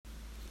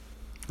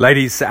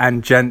Ladies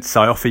and gents,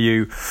 I offer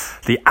you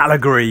the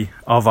allegory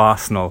of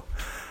Arsenal.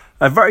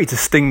 A very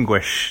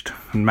distinguished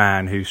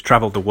man who's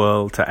travelled the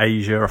world to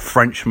Asia, a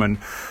Frenchman,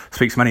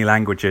 speaks many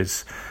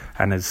languages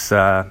and has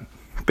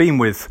been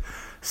with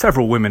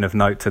several women of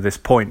note to this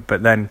point,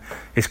 but then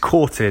is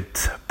courted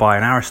by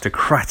an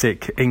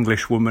aristocratic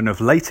English woman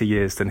of later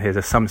years than his,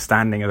 of some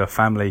standing, of a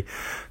family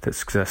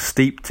that's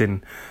steeped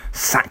in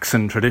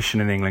Saxon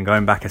tradition in England,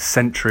 going back a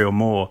century or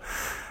more.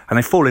 And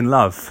they fall in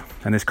love,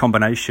 and this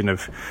combination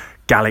of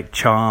Gallic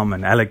charm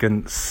and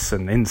elegance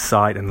and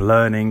insight and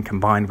learning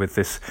combined with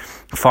this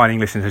fine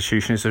English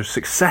institution is a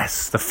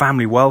success. The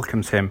family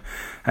welcomes him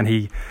and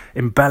he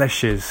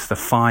embellishes the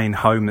fine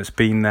home that's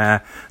been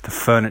there. The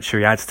furniture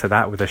he adds to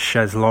that with a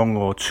chaise longue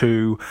or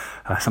two,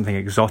 something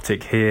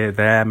exotic here,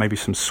 there, maybe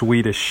some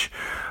Swedish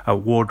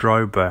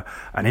wardrobe,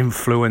 an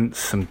influence,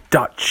 some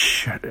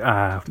Dutch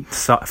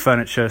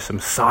furniture, some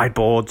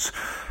sideboards.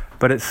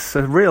 But it's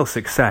a real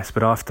success.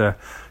 But after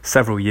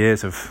several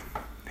years of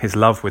his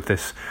love with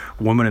this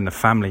woman and the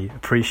family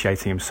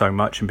appreciating him so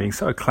much and being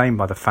so acclaimed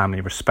by the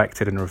family,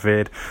 respected and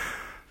revered,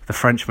 the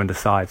Frenchman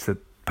decides that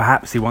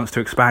perhaps he wants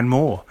to expand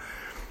more,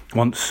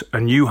 wants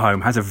a new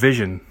home, has a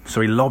vision. So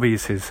he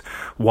lobbies his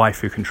wife,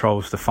 who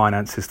controls the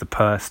finances, the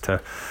purse, to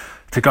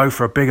go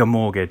for a bigger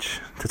mortgage,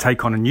 to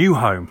take on a new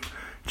home,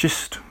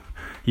 just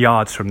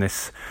yards from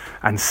this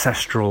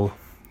ancestral,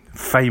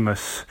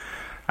 famous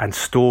and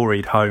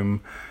storied home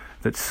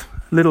that's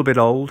a little bit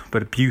old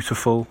but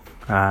beautiful,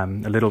 a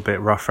little bit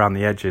rough around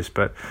the edges,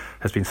 but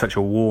has been such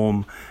a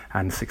warm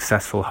and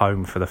successful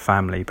home for the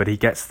family. But he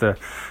gets the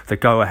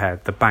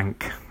go-ahead. The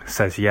bank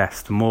says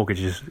yes. The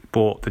mortgage is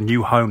bought. The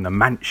new home, the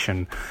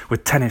mansion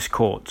with tennis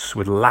courts,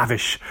 with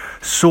lavish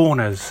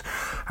saunas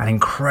and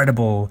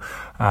incredible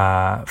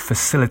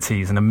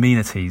facilities and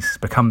amenities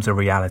becomes a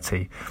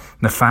reality.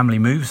 And the family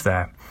moves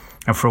there.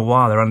 And for a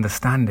while they're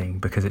understanding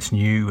because it's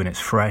new and it's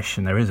fresh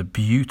and there is a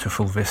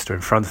beautiful vista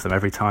in front of them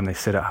every time they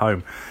sit at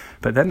home.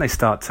 But then they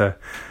start to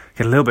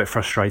get a little bit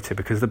frustrated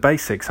because the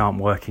basics aren't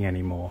working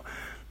anymore.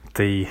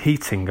 The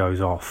heating goes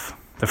off.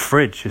 The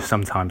fridge is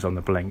sometimes on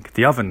the blink.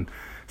 The oven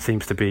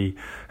seems to be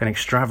an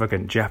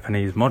extravagant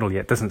Japanese model,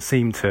 yet doesn't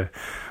seem to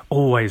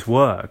always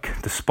work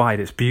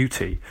despite its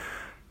beauty.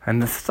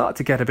 And they start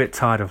to get a bit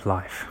tired of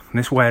life. And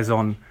this wears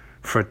on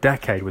for a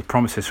decade with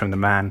promises from the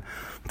man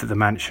that the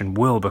mansion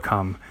will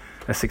become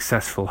a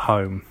successful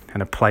home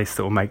and a place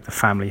that will make the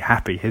family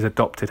happy, his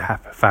adopted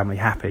family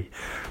happy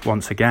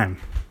once again.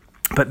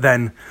 But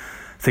then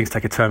things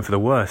take a turn for the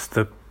worse.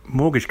 The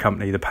mortgage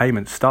company, the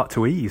payments start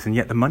to ease, and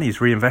yet the money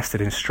is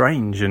reinvested in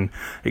strange and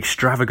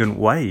extravagant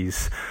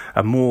ways.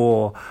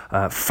 More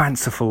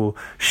fanciful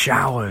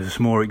showers,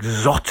 more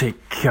exotic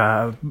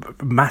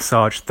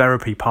massage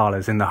therapy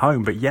parlours in the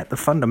home, but yet the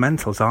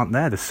fundamentals aren't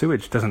there. The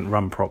sewage doesn't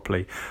run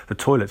properly. The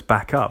toilets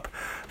back up.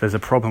 There's a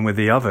problem with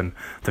the oven,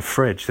 the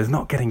fridge. There's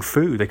not getting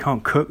food. They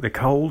can't cook. They're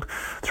cold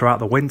throughout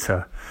the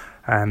winter.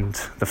 And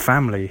the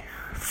family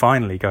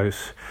finally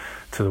goes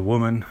to the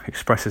woman,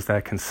 expresses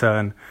their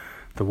concern.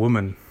 The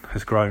woman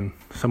has grown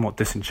somewhat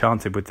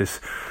disenchanted with this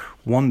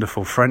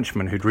wonderful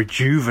Frenchman who'd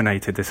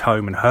rejuvenated this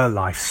home and her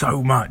life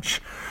so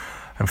much.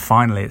 And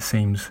finally, it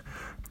seems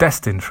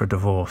destined for a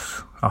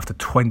divorce after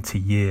 20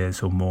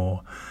 years or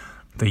more.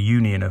 The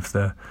union of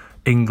the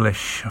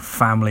English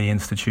family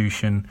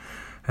institution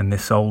and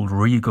this old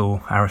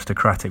regal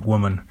aristocratic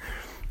woman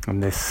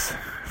and this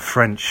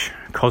French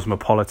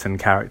cosmopolitan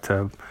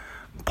character,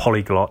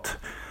 polyglot,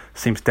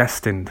 seems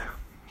destined,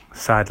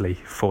 sadly,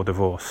 for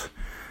divorce.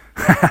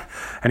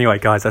 Anyway,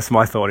 guys, that's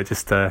my thought. It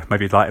just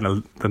maybe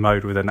lighten the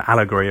mode with an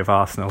allegory of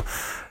Arsenal,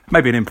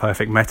 maybe an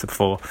imperfect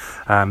metaphor.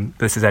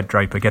 This is Ed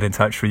Draper. Get in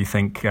touch if you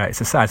think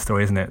it's a sad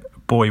story, isn't it?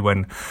 Boy,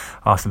 when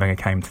Arsene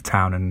Wenger came to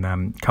town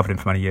and covered him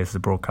for many years as a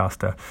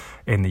broadcaster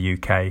in the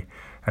UK,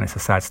 and it's a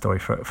sad story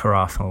for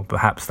Arsenal.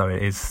 Perhaps, though,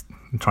 it is,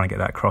 I'm trying to get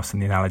that across in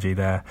the analogy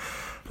there,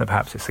 that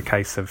perhaps it's a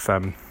case of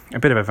a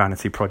bit of a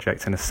vanity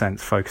project in a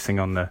sense, focusing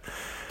on the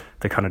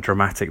kind of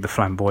dramatic, the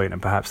flamboyant,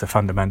 and perhaps the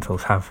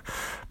fundamentals have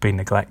been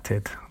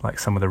neglected, like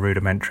some of the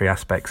rudimentary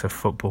aspects of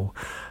football,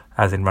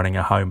 as in running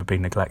a home, have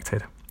been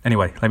neglected.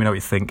 Anyway, let me know what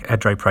you think.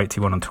 Ed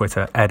Draper81 on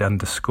Twitter,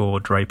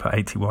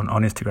 Ed_Draper81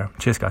 on Instagram.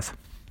 Cheers, guys.